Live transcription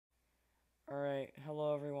Alright,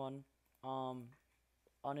 hello everyone.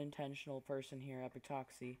 Unintentional person here,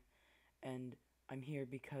 Epitoxy, and I'm here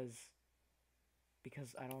because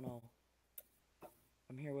I don't know.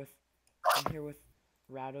 I'm here with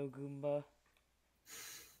Rado Goomba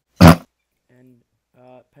and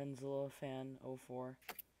Penzilla Fan 04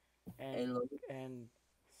 and Hello. and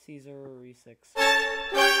Caesar Resix.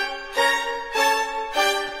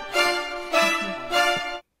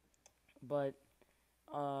 But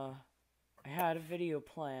I had a video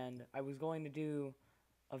planned. I was going to do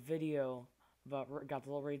a video about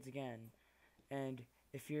Godzilla Raids again, and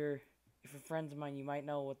if you're friends of mine, you might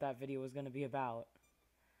know what that video was going to be about.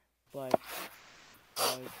 But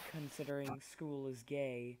considering school is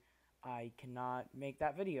gay, I cannot make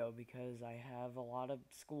that video because I have a lot of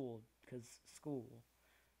school.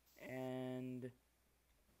 And at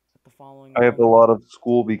the following I have a moment, lot of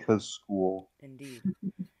school because school. indeed.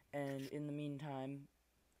 And in the meantime,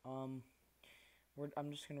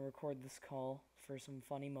 I'm just gonna record this call for some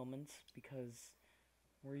funny moments because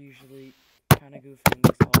we're usually kind of goofing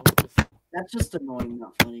these calls. That's just annoying,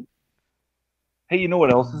 not funny. Hey, you know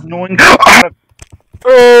what else is annoying?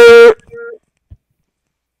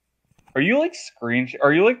 Are you like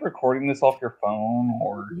Are you like recording this off your phone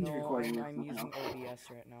or? He's No, recording it I'm now. using OBS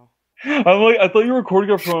right now. I thought you were recording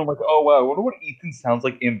your phone. I'm like, oh wow, I wonder what Ethan sounds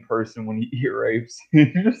like in person when he ear rapes.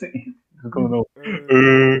 Just going on.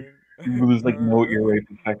 There's like no ear rape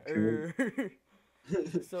effect to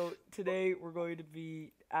it. So today we're going to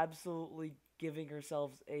be absolutely giving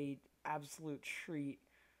ourselves a absolute treat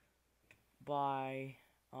by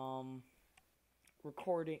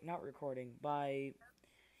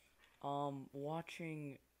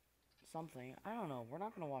watching something. I don't know. We're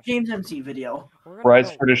not gonna watch James something. MC video.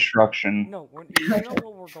 Rise for Destruction. No, you know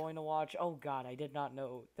what we're going to watch? Oh god, I did not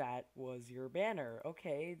know that was your banner.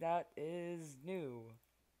 Okay, that is new.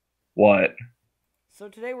 What? So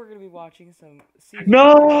today we're going to be watching some Caesar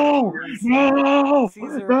No!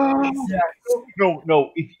 Caesar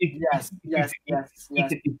No! Yes.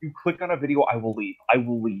 Ethan, if you click on a video, I will leave.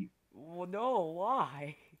 Well, no,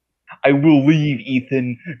 why? I will leave,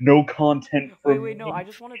 Ethan. No content from Wait, no, I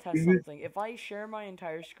just want to test something. If I share my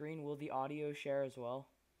entire screen, will the audio share as well?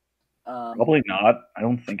 Probably not. I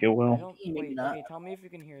don't think it will. Wait, okay, tell me if you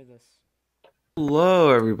can hear this. Hello,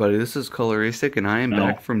 everybody. This is Coloristic, and I am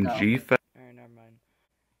back from GFest. Alright, never mind.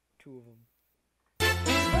 Two of them.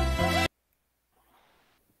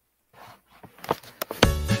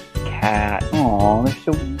 Cat. Aw, they're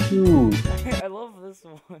so cute. I love this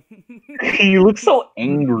one. He looks so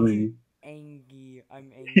angry. Angie.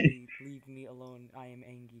 I'm angry. Leave me alone. I am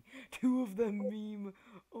angry. Two of them meme.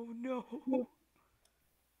 Oh no.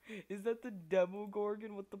 Is that the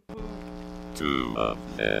Demogorgon with the poop? Two of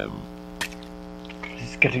them.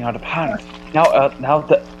 He's getting out of hand. Now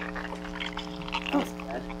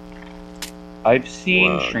I've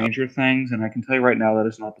seen Stranger Things, and I can tell you right now that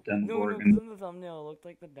is not the Demogorgon. No, because in the thumbnail it looked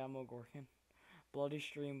like the Demogorgon. Bloody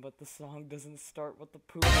stream, but the song doesn't start with the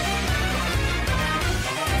poop.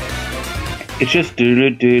 It's just do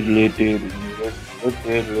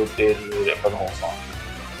for the whole song.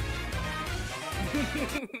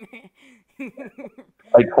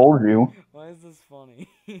 I told you. Why is this funny?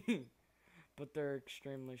 But they're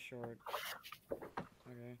extremely short.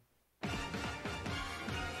 Okay.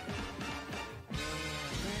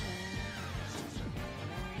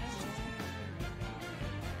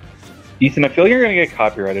 Ethan, I feel like you're gonna get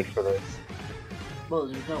copyrighted for this. Well,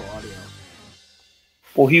 there's no audio.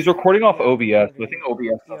 Well, he's recording off OBS. I think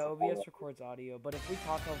OBS. Yeah, OBS records audio, but if we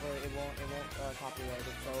talk over it, it won't copyright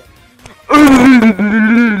it. So.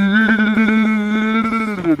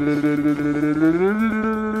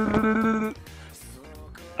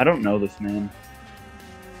 I don't know this man.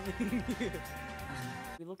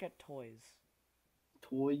 We look at toys.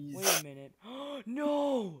 Toys. Wait a minute.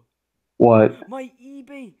 No! What? My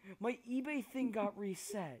eBay thing got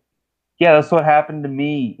reset. Yeah, that's what happened to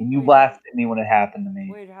me, and you laughed at me when it happened to me.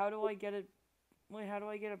 Wait, how do I get it? Wait, how do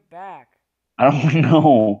I get it back? I don't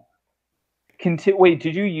know. Wait,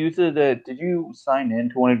 did you use it? Did you sign in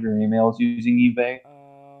to one of your emails using eBay?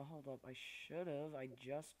 Hold up. I should have. I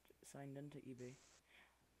just signed into eBay.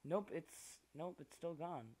 Nope, it's still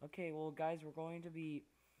gone. Okay, well, guys, we're going to be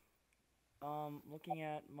looking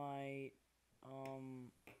at my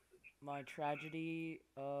my tragedy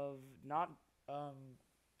of not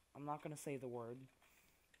I'm not gonna say the word.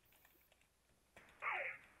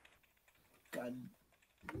 God,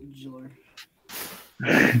 Jiller.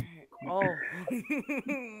 Oh.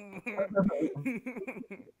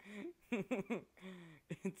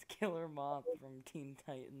 It's Killer Moth from Teen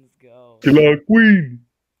Titans Go. Killer Queen.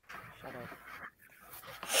 Shut up.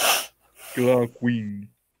 Killer Queen.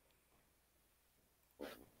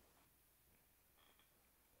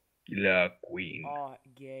 Killer Queen. Oh,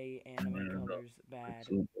 gay anime colors bad.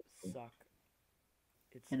 Suck.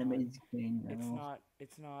 It's An not. amazing game. It's not.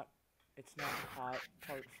 It's not. It's not hot.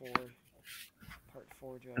 Part 4. Part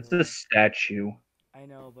 4, That's a Jotaro. statue. I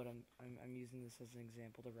know, but I'm using this as an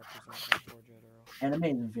example to represent Part 4, Jotaro. Anime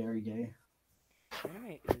is very gay.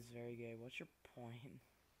 Anime is very gay. What's your point?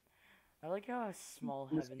 I like how a small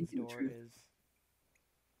Just heaven's speaking the door truth. is.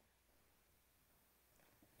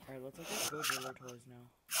 Alright, let's look at Go Driller toys now.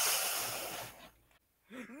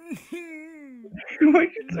 What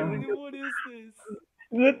What is this?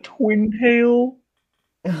 is that Twin Tail?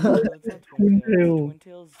 No, it's not Twin Tails. Twin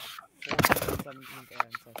Tails' 417th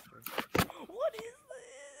ancestor. What is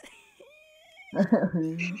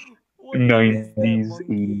this? What is that 90s, monkey?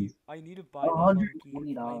 80s. I need to buy that monkey.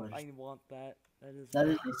 $120. I want that. That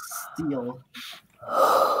is a steal.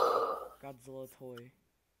 Godzilla toy.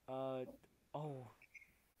 Oh.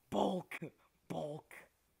 Bulk. Bulk.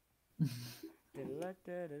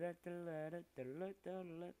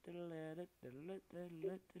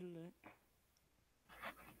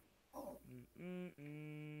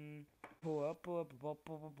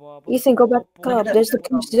 Ethan, go back up. There's the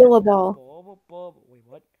Godzilla ball. Wait,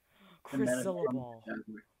 what? The meta Chrysilla from ball.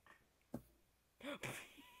 Jaguar.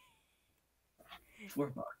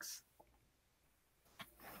 $4.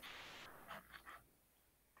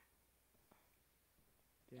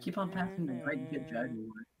 Keep on passing the right good Jaguar.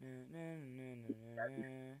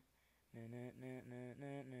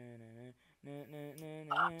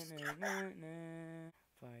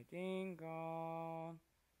 Fighting God.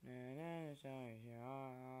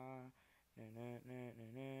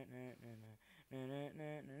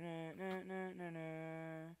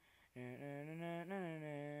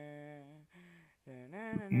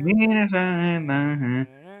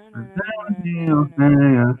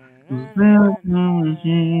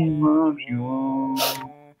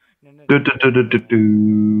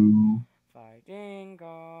 Fighting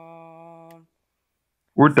God.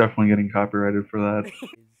 We're definitely getting copyrighted for that.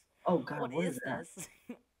 Oh god, What is that? this?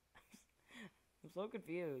 I'm so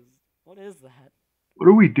confused. What is that? What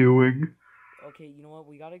are we doing? Okay, you know what?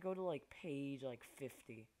 We gotta go to like page like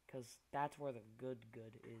 50, cause that's where the good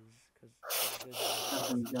is.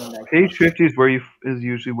 Nothing's doing that. Page 50 is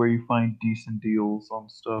usually where you find decent deals on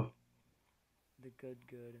stuff. The good.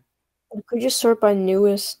 You could just sort by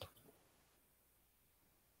newest.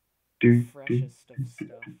 Freshest of stuff.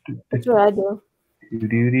 That's what I do.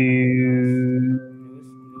 Newly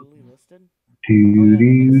listed? Oh yeah,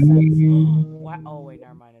 that makes sense. Wow. Oh wait,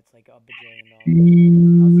 never mind. It's like $1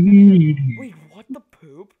 bajillion. Wait, what the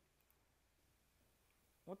poop?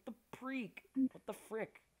 What the freak? What the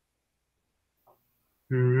frick?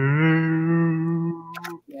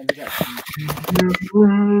 Yeah, they got some- I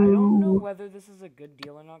don't know whether this is a good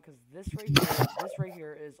deal or not, because this right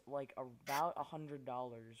here is like about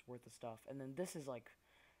 $100 worth of stuff, and then this is like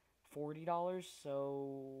 $40.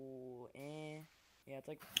 So, yeah, it's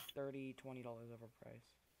like $20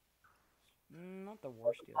 overpriced. Not the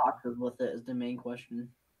worst deal. boxes with it is the main question.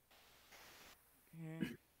 Yeah.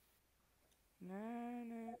 Na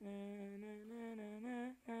na na na na na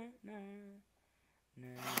na na na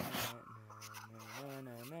na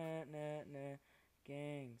na na na na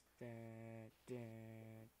gangsta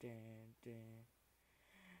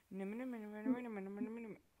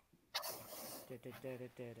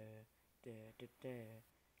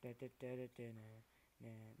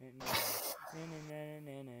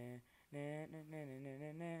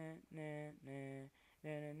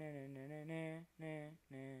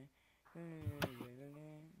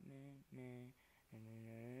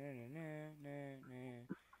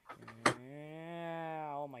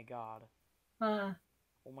Oh my god. Oh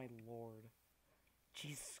my lord.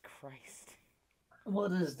 Jesus Christ. Well,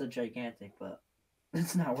 it is the gigantic, but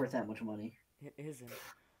it's not worth that much money. It isn't.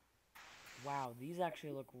 Wow, these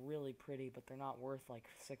actually look really pretty, but they're not worth like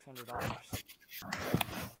 $600.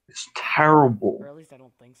 It's terrible. Or at least I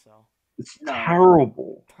don't think so. It's No.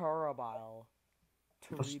 terrible. Terrible.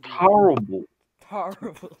 It's terrible.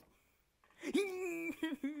 Terrible.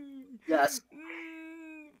 Yes.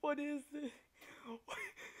 What is this?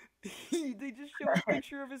 They just show a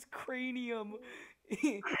picture of his cranium.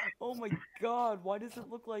 Oh my god, why does it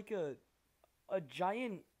look like a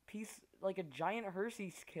giant piece, like a giant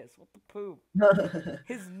Hershey's kiss? What the poop?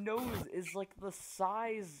 His nose is like the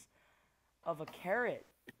size of a carrot.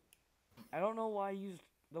 I don't know why I used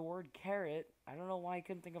the word carrot. I don't know why I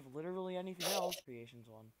couldn't think of literally anything else. Creations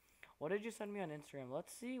one. What did you send me on Instagram?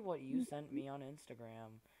 Let's see what you sent me on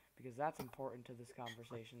Instagram, because that's important to this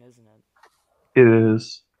conversation, isn't it? It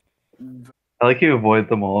is. I like you avoid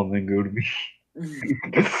them all and then go to me.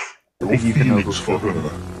 I Your think you can feelings for overflow.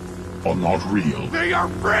 her are not real. They are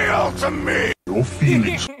real to me! Your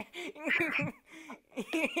feelings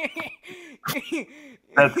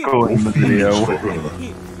That's going in the video. for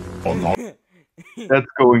her are not That's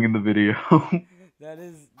going in the video. That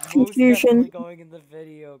is most Confusion. definitely going in the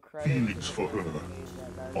video. Credit to feelings the for person her who made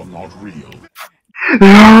that. are That not is real.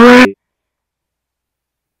 Alright.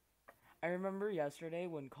 I remember yesterday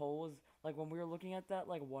when Cole was like when we were looking at that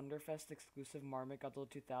like Wonderfest exclusive Marmot Godzilla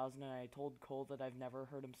 2000, and I told Cole that I've never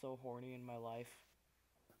heard him so horny in my life.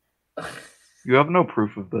 You have no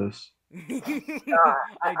proof of this.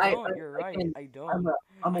 I don't. You're right. I don't.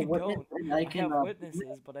 I'm a I witness, don't. and I can. have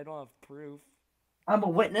witnesses, but I don't have proof. I'm a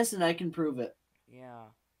witness, and I can prove it. Yeah.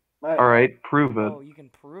 Alright, prove it. Oh, you can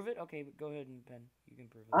prove it? Okay, go ahead and Ben. You can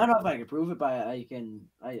prove it. I don't know if I can prove it, but I can.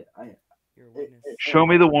 You're a witness. Show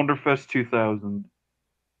me the Wonderfest 2000.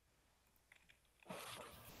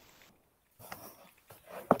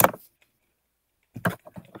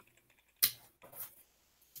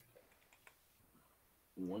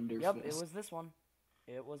 Wonderful. Yep, it was this one.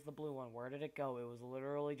 It was the blue one. Where did it go? It was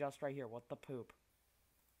literally just right here. What the poop?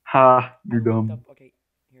 Ha, I you're looked dumb. up- Okay,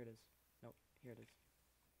 here it is. Nope, here it is.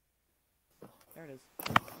 There it is.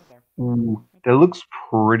 Right there. Ooh, that looks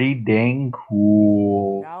pretty dang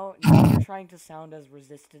cool. Now you're trying to sound as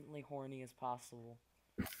resistantly horny as possible.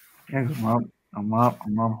 Yeah, I'm not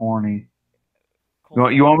horny.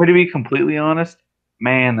 Cole's You want me to be completely honest?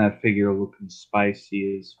 Man, that figure looking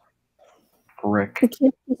spicy as frick. It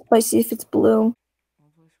can't be spicy if it's blue. I'll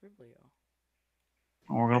play Scriblio.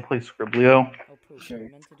 Oh, we're gonna play Scriblio. Oh, poop. Sure. I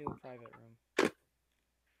meant to do a private room. Go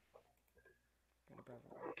to private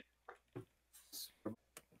room.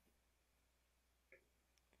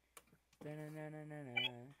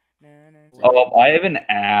 Oh, I have an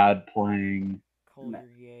ad playing. Cole, you're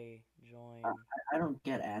gay. Join. I don't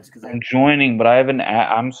get ads because I'm joining, but I have an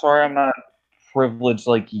ad. I'm sorry, I'm not privileged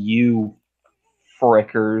like you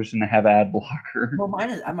frickers and have ad blocker. Well,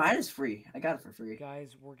 mine is free. I got it for free.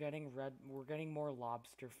 Guys, we're getting more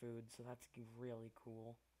lobster food, so that's really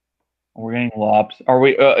cool. We're getting lobster. Are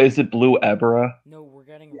we? Is it Blue Ebra? No, we're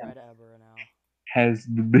getting Yeah. red Ebra now. Has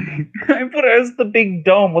the big? I put it as the big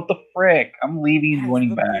dome. What the frick? I'm leaving and Has joining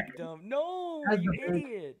the back. big dumb. No, Has you the big-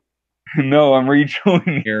 idiot. No, I'm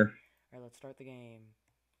rejoining here. Alright, let's start the game.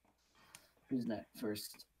 Who's next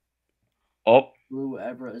first? Oh, Blue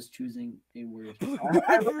Ebra is choosing a word. Blue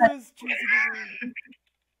I Ebra is choosing a word.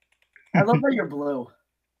 I love that you're blue.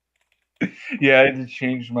 yeah, I had to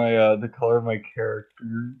change my the color of my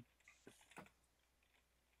character.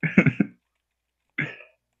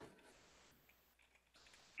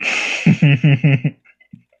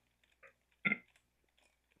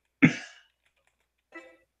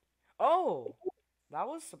 Oh, that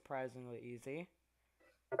was surprisingly easy.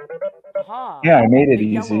 Aha. Yeah, I made it the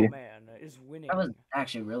easy. yellow man is winning. That was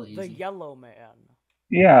actually really the easy. yellow man.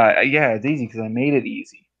 Yeah, it's easy because I made it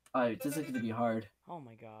easy. Alright, this is gonna be hard. Oh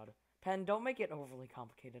my god. Pen, don't make it overly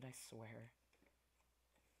complicated, I swear.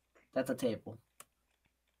 That's a table.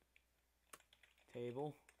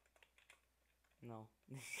 Table? No.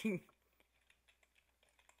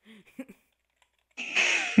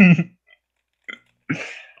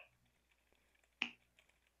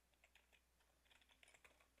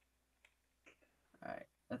 Alright,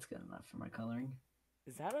 that's good enough for my coloring.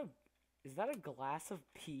 Is that a glass of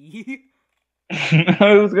pee?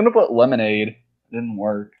 I was gonna put lemonade. It didn't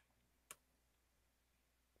work.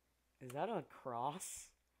 Is that a cross?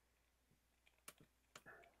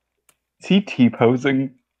 Is he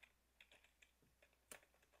T-posing?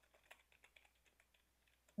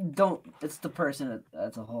 Don't. It's the person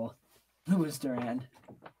as a whole. Louis Duran.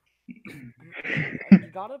 You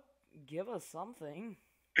gotta give us something.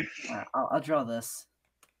 Alright, I'll draw this.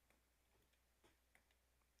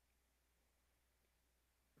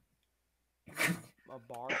 A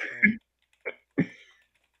bar.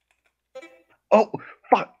 Oh,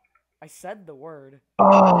 fuck. I said the word. Oh,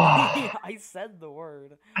 I said the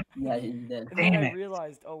word. Yeah, you did. And then Damn I it.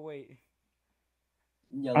 realized, oh wait.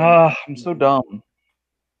 Yellow. I'm so dumb.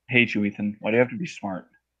 I hate you, Ethan. Why do you have to be smart?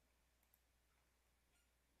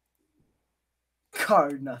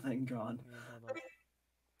 Card, nothing drawn.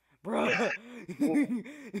 Bruh.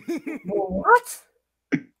 What?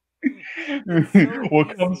 so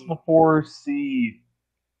What comes easy. before C?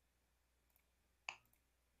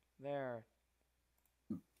 There.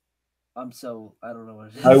 I don't know what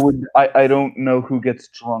it is. I don't know who gets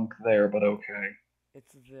drunk there, but okay.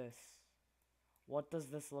 It's this. What does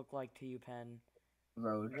this look like to you, Pen?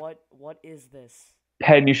 Road. What is this?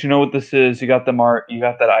 Pen, you should know what this is. You got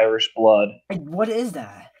that Irish blood. What is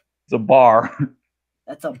that? It's a bar.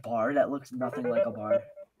 That's a bar. That looks nothing like a bar.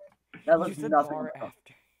 That You looks said nothing bar like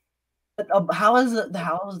after. how is it?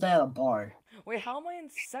 How is that a bar? Wait, how am I in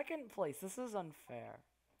second place? This is unfair.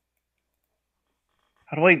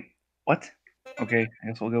 How do I... What? Okay, I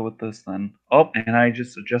guess we'll go with this then. Oh, and I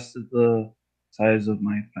just adjusted the size of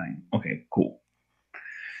my thing. Okay, cool.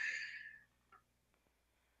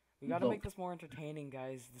 We gotta make this more entertaining,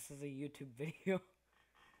 guys. This is a YouTube video.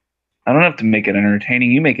 I don't have to make it entertaining.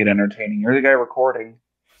 You make it entertaining. You're the guy recording.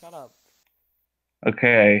 Shut up.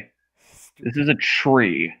 Okay. Stupid. This is a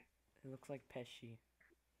tree. It looks like Pesci.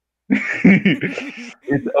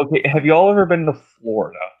 Okay, have y'all ever been to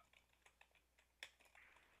Florida?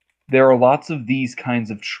 There are lots of these kinds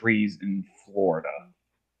of trees in Florida.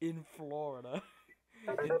 In Florida.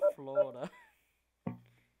 In Florida.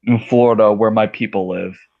 In Florida, where my people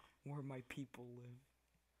live. Where my people live.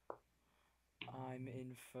 I'm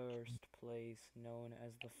in first place, known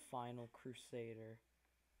as the Final Crusader.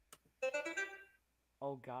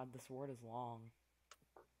 Oh god, this word is long.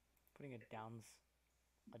 Putting a downs.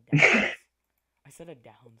 A downs. I said a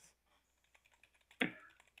downs.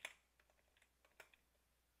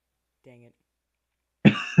 Dang it.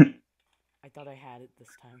 I thought I had it this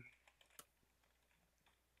time.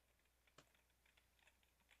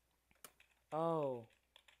 Oh.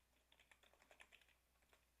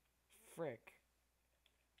 Frick.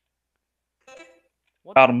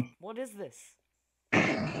 What, Got him. what is this?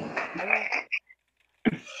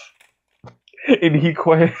 And he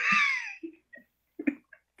quit.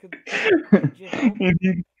 Could you help? And he-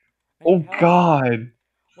 I need Oh help. god. What is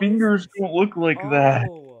Fingers this? don't look like that.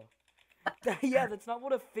 Oh. Yeah, that's not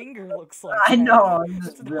what a finger looks like. I man. know. I'm That's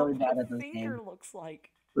just not really what bad a at this finger game. looks like.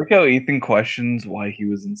 Look how Ethan questions why he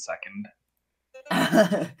was in second.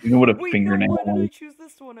 You know what a Wait, no, fingernail why did I is? choose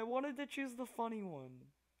this one? I wanted to choose the funny one.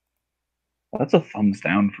 That's a thumbs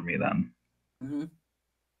down for me then. hmm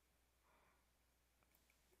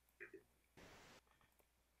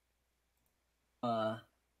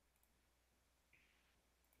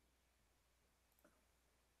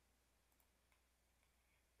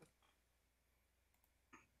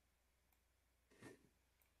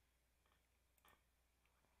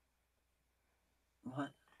What?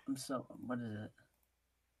 What is it?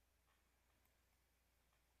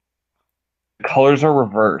 The colors are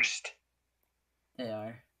reversed. They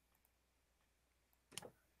are.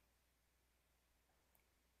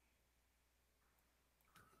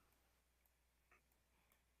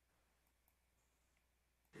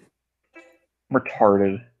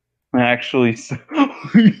 Retarded. Actually,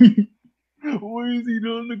 what is he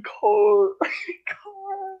doing the car?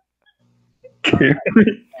 Karen.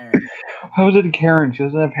 Aaron. How is it Karen? She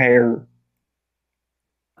doesn't have hair.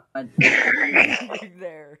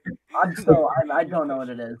 There. I don't know what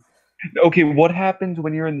it is. Okay, what happens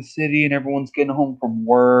when you're in the city and everyone's getting home from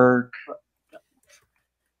work?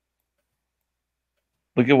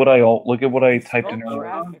 Look at what I You typed in spelled earlier.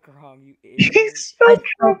 traffic wrong, you You idiot. spelled I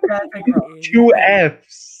spelled traffic wrong. two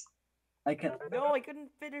F's. I can. No, I couldn't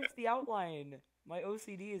finish the outline. My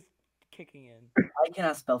OCD is kicking in. I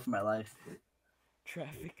cannot spell for my life.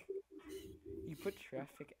 Traffic. You put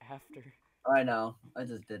traffic after. I know. I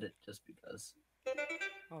just did it just because.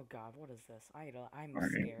 Oh god, what is this? I'm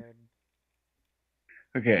Alright. scared.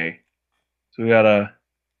 Okay, so we gotta.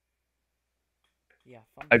 Yeah,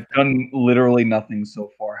 thumbs I've down. done literally nothing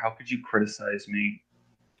so far. How could you criticize me?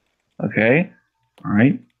 Okay, all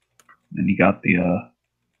right. Then you got the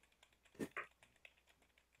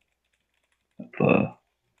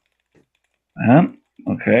that.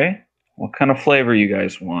 Okay. What kind of flavor you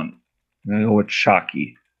guys want? I'm gonna go with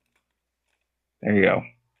chalky. There you go.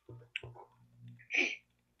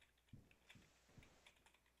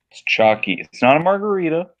 It's chalky. It's not a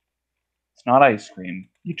margarita. It's not ice cream.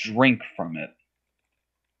 You drink from it.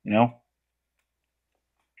 You know?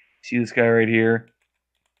 See this guy right here?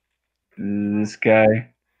 This guy.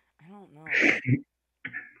 I don't know. I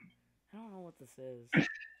don't know what this is.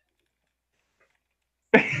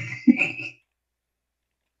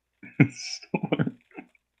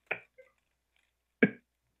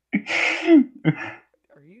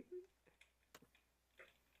 Are you?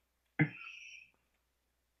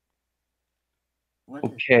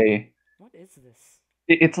 Okay. What is this?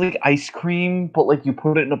 It's like ice cream, but like you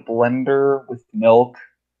put it in a blender with milk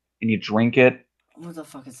and you drink it. What the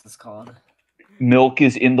fuck is this called? Milk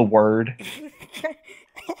is in the word.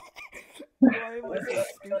 Why am I so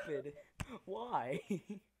stupid? Why?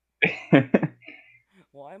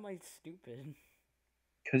 Why am I stupid?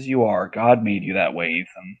 Because you are. God made you that way,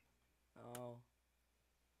 Ethan. Oh.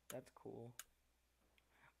 That's cool.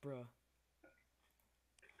 Bruh.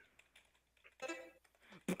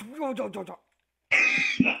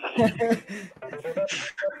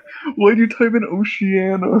 Why'd you type in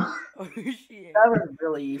Oceania? Oh shit. That was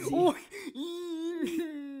really easy. Oh.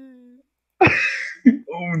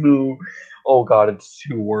 Oh no. Oh god, it's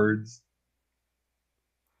 2 words.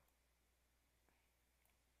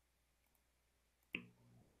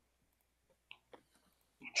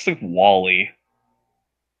 It's like Wally.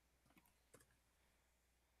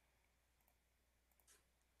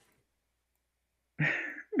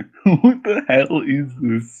 What the hell is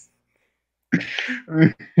this?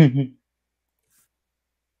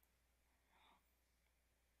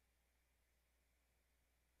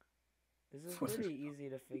 This is pretty easy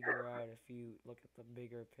to figure out if you look at the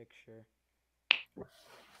bigger picture.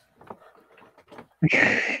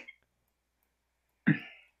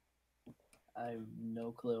 I have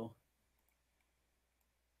no clue.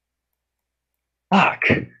 Fuck.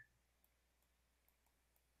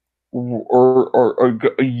 You.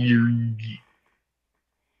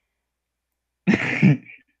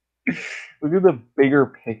 Look at the bigger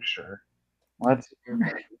picture. What?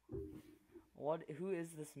 What? Who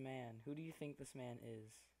is this man? Who do you think this man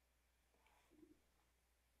is?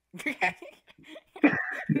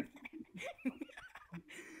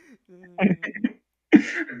 I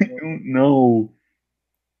don't know.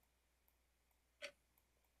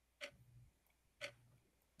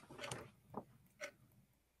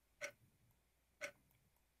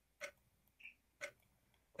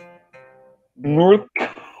 North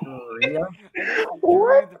Korea?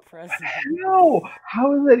 What? The president. No.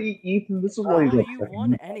 How is that Ethan? This is why Oh, you got you second.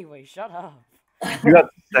 won anyway. Shut up. You got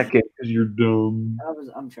second because you're dumb.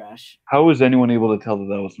 I'm trash. How was anyone able to tell that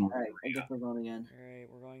that was North Alright, I Korea? guess we're going again. Alright,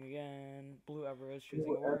 we're going again. Blue Ebra is choosing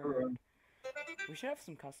a word. We should have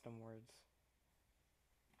some custom words.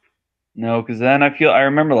 No, because then I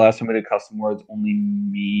remember last time we did custom words, only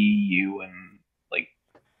me, you, and like,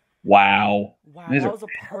 wow. Wow, These that are- was a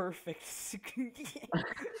perfect.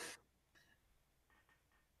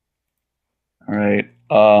 All right.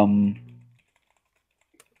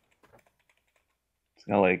 It's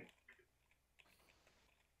got like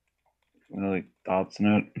dots in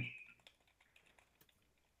it.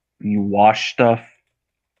 When you wash stuff,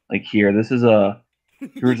 like here, this is a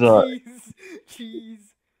here's a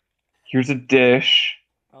dish.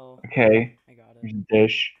 Oh, Okay, I got here's it. a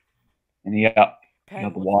dish, and yeah, Pen,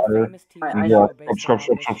 got the what's water. the famous TV I you show got based scrub, around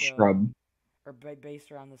scrub, this scrub, show? scrub, Or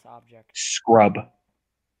based around this object? scrub.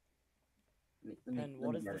 Pen,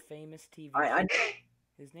 what is the famous TV I show?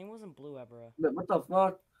 His name wasn't Blue Ebra. But what the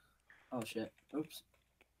fuck? Oh shit. Oops.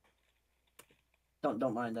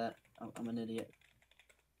 Don't mind that. I'm an idiot.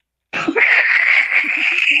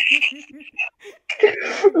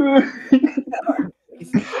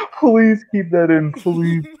 Please keep that in.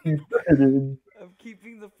 Please keep that in. I'm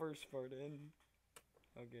keeping the first part in.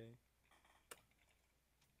 Okay.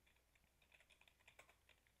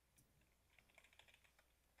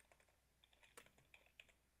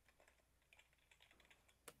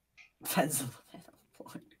 Pencil.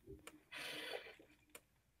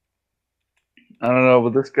 I don't know,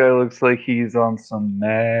 but this guy looks like he's on some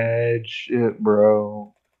mad shit,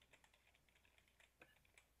 bro.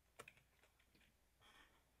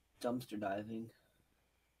 Dumpster diving.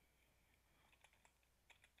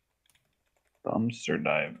 Dumpster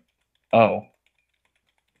dive. Oh.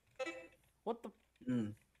 What the?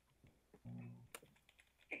 Mm.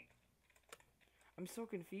 I'm so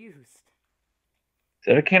confused. Is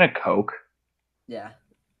that a can of Coke? Yeah.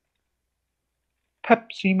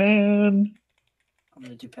 Pepsi Man. I'm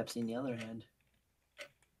gonna do Pepsi in the other hand.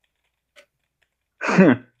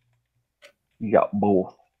 You got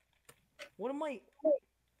both. What am I?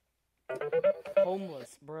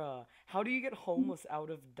 Homeless, bruh. How do you get homeless out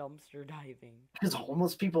of dumpster diving? Because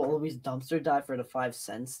homeless people always dumpster dive for the 5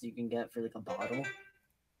 cents you can get for like a bottle.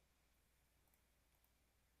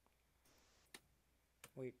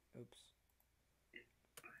 Wait, oops.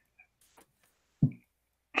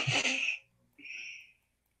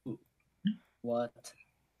 What?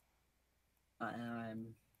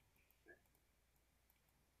 I'm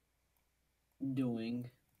doing.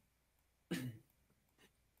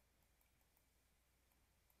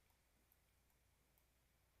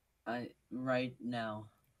 Right now.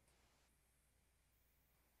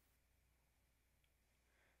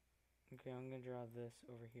 Okay, I'm gonna draw this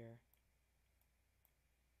over here.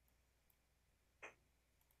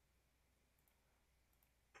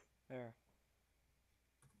 There.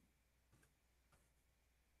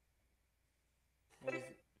 What is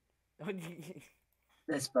it?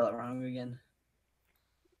 Did I spell it wrong again?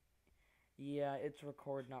 Yeah, it's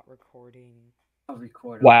record, not recording. I'll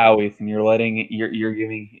record. Wow, Ethan, you're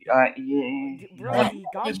giving. Bro, Yeah. he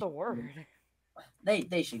got the word.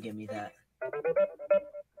 They should give me that.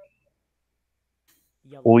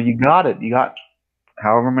 Yellow. Well, you got it. You got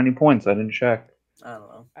however many points. I didn't check. I don't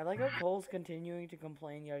know. I like how Cole's continuing to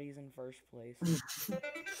complain yet he's in first place.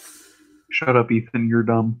 Shut up, Ethan. You're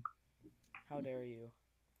dumb. How dare you?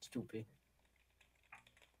 Stupid.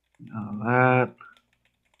 That.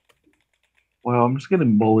 Well, I'm just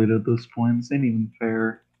getting bullied at this point. This ain't even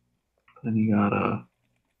fair. Then you got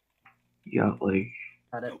like.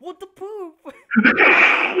 Got it. What the poop?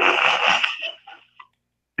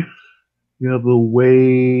 You have the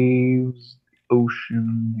waves,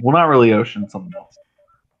 ocean. Well, not really ocean. Something else.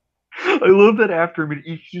 I love that after him.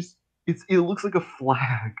 It looks like a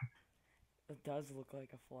flag. It does look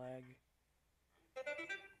like a flag.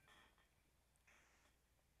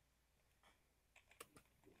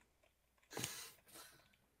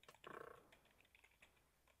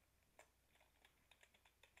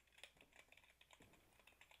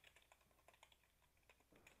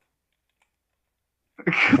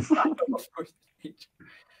 First page.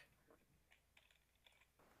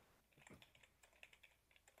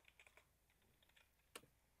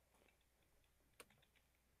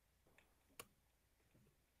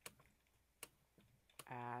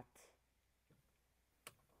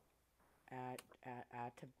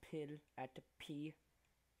 At a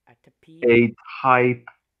P. A type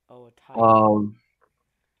Oh, a type of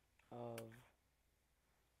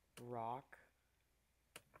rock.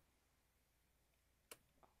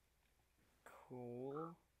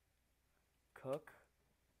 Cool. Cook.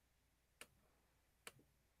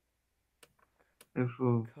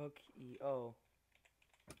 Oh.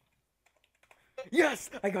 Yes!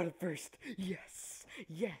 I got it first! Yes!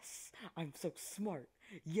 Yes! I'm so smart!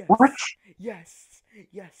 Yes! What? Yes!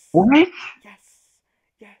 Yes! What? Yes!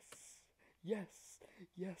 Yes! Yes!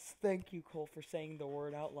 Yes! Thank you, Cole, for saying the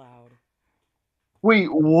word out loud.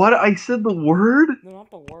 Wait, what? I said the word? No,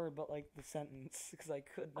 not the word, but like the sentence, because I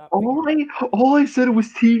could not. All I said was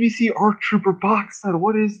TVC Arc Trooper box set.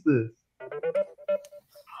 What is this?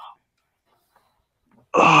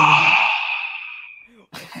 I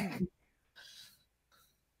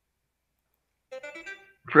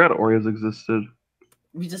forgot Oreos existed.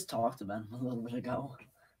 We just talked about him a little bit ago.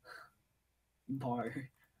 Bar.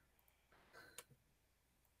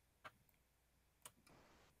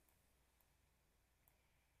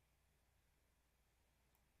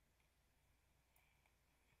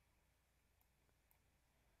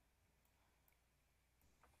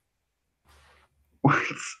 What?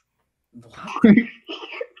 What?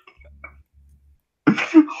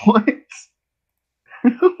 What?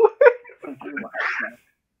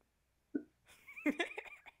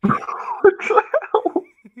 What the hell?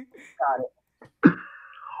 Got it.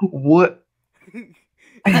 What?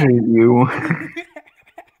 I hate you.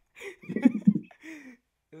 It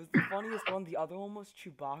was the funniest one. The other one was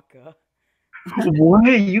Chewbacca. What?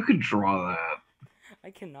 You could draw that. I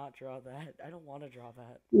cannot draw that. I don't want to draw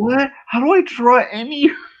that. What? How do I draw any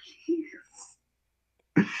of these?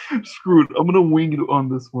 Screw it. I'm gonna wing it on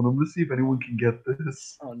this one. I'm gonna see if anyone can get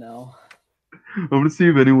this. Oh no. I'm gonna see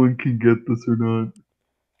if anyone can get this or not.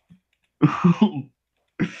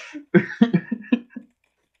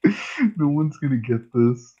 No one's gonna get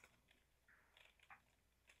this.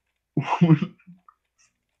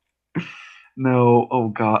 No, oh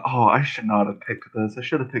god. Oh, I should not have picked this. I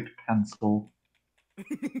should have picked pencil.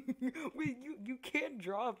 Wait, you can't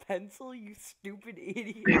draw a pencil, you stupid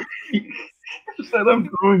idiot. I said I'm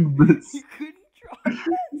drawing this. You couldn't draw a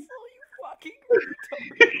pencil, you fucking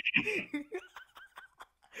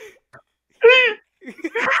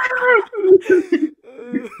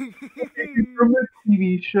From a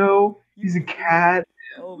TV show. He's a cat.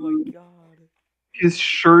 Oh my god. His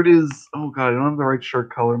shirt is. Oh god, I don't have the right shirt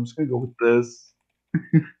color. I'm just gonna go with this.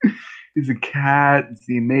 He's a cat. It's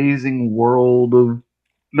the amazing world of.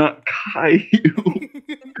 Not Caillou.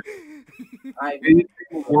 Amazing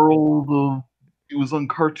world of. It was on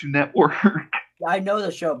Cartoon Network. I know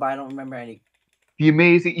the show, but I don't remember any. The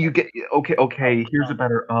amazing. You get. Okay. Here's a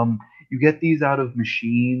better. You get these out of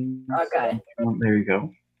machines. Okay. There you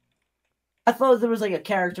go. I thought there was like a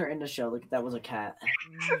character in the show, like that was a cat.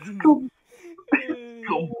 You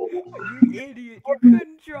idiot, you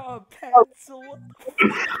couldn't draw a pencil. What the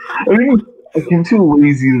fuck? I'm too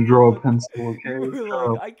lazy to draw a pencil, okay? You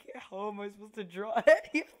were like, how am I supposed to draw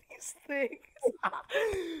any of these things?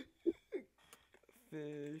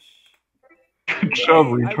 Fish. Good job,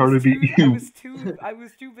 retarded beat you. I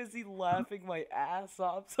was too busy laughing my ass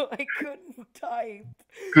off, so I couldn't type.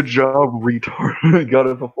 Good job, retard. I got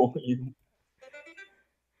it before you.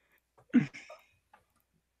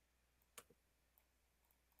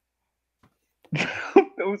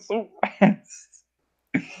 That was so fast.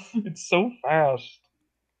 It's so fast.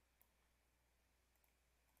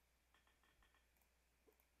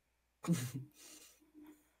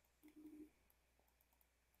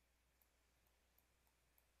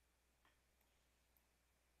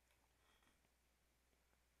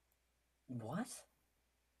 What?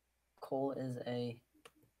 Cole is a.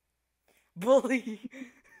 Bully.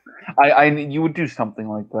 You would do something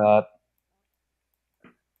like that.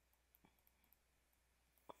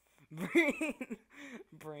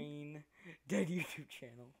 Brain. Dead YouTube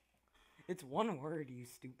channel. It's one word, you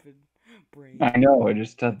stupid. Brain. I know. I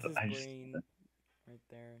just That's did. his brain. Right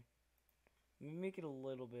there. Let me make it a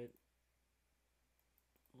little bit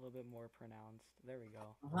more pronounced. There we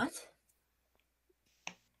go. What?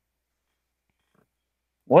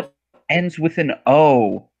 What ends with an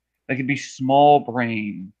O? That could be small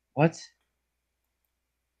brain. What?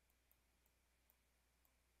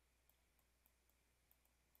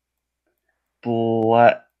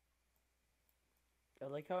 Black. I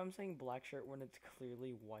like how I'm saying black shirt when it's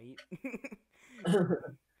clearly white.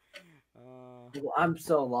 I'm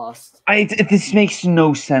so lost. This makes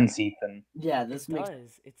no sense, Ethan. Yeah, this It makes.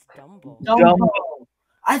 does. It's Dumbo. Dumbo.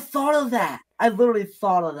 I thought of that. I literally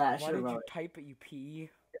thought of that. Why did you type it, you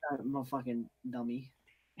pee? I'm a fucking dummy.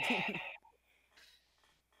 It's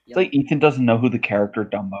like Ethan doesn't know who the character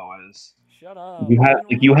Dumbo is. Shut up. You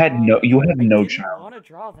had no I didn't child. want to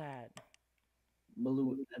draw that.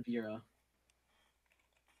 Baloo Evira.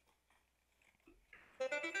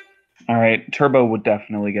 All right, Turbo would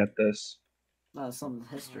definitely get this. Some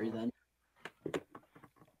history then.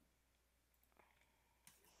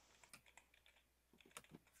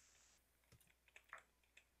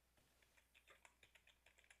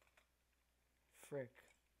 Frick.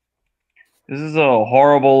 This is a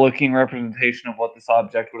horrible looking representation of what this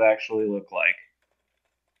object would actually look like.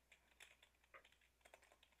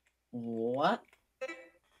 What?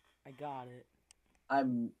 I got it.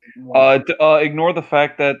 Ignore the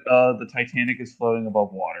fact that the Titanic is floating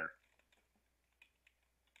above water.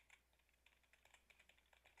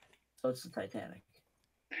 So it's the Titanic.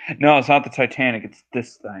 No, it's not the Titanic. It's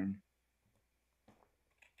this thing.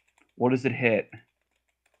 What does it hit?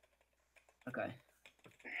 Okay.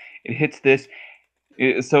 It hits this.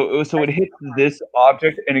 So it hits this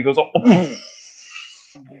object and it goes. Oh.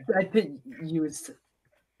 I could use.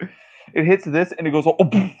 It hits this and it goes. Oh.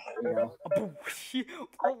 You know. What was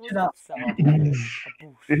Shut up. that sound? It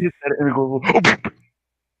hits that and it goes.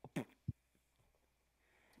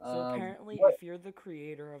 Oh. So apparently, if you're the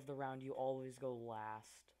creator of the round, you always go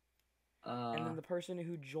last. And then the person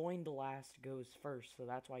who joined last goes first, so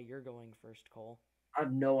that's why you're going first, Cole. I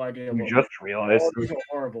have no idea. You just realized. All these are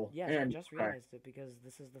horrible. Yes, I just realized it because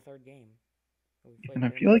this is the third game. And I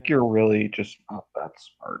feel like you're really just not that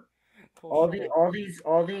smart. Cole, All shut these.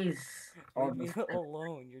 up. Leave me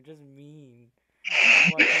alone. You're just mean.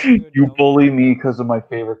 You bully me because of my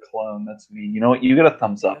favorite clone. That's me. You know what? You get a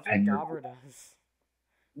thumbs up. That's what Dauber does.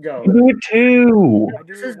 Yo, You do it too. I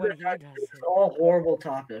do it when he does it. It's all horrible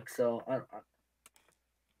topics. So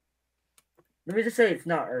let me just say it's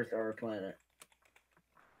not Earth or a planet.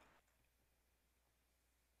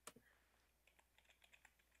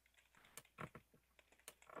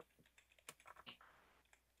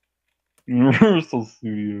 Universal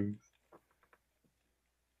Studios.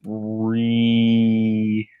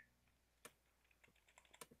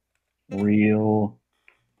 Real.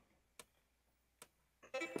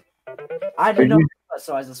 I didn't know,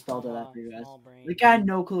 so I just spelled it out for you guys. Small brain. Like I had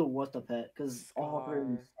no clue what to pick because all three of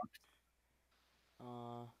them sucked.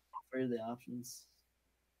 All three of the options.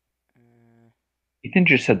 Ethan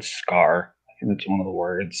just said scar. I think that's one of the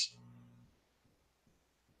words.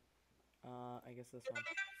 I guess this one.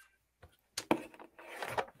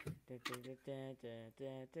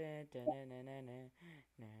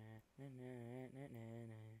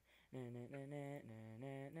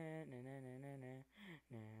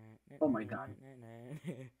 Oh my god.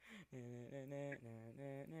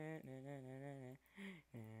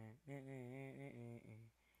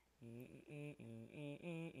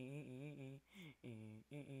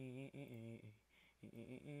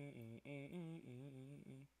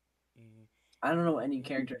 I don't know any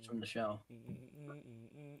characters from the show.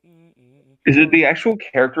 Is it the actual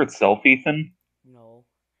character itself, Ethan? No.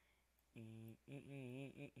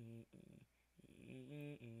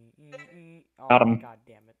 Got him. God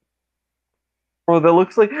damn it. Bro, that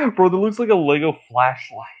looks like a Lego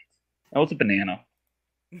flashlight. Oh, it's a banana.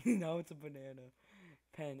 No, it's a banana.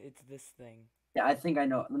 Pen, it's this thing. Yeah, I think I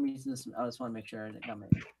know. Let me use this. I just want to make sure I got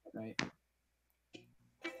it right.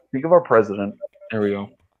 Think of our president. There we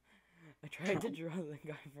go. I tried to draw the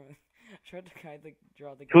guy from. tried to kind of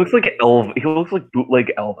draw the. He looks like He looks like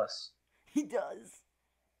bootleg Elvis. He does.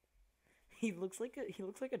 He looks like a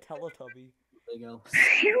Teletubby. There you go.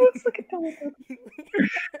 He looks like a Teletubby.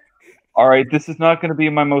 All right, this is not going to be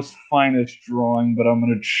my most finest drawing, but I'm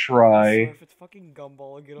going to So try. if it's fucking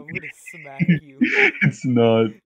Gumball again, I'm gonna smack you. It's not.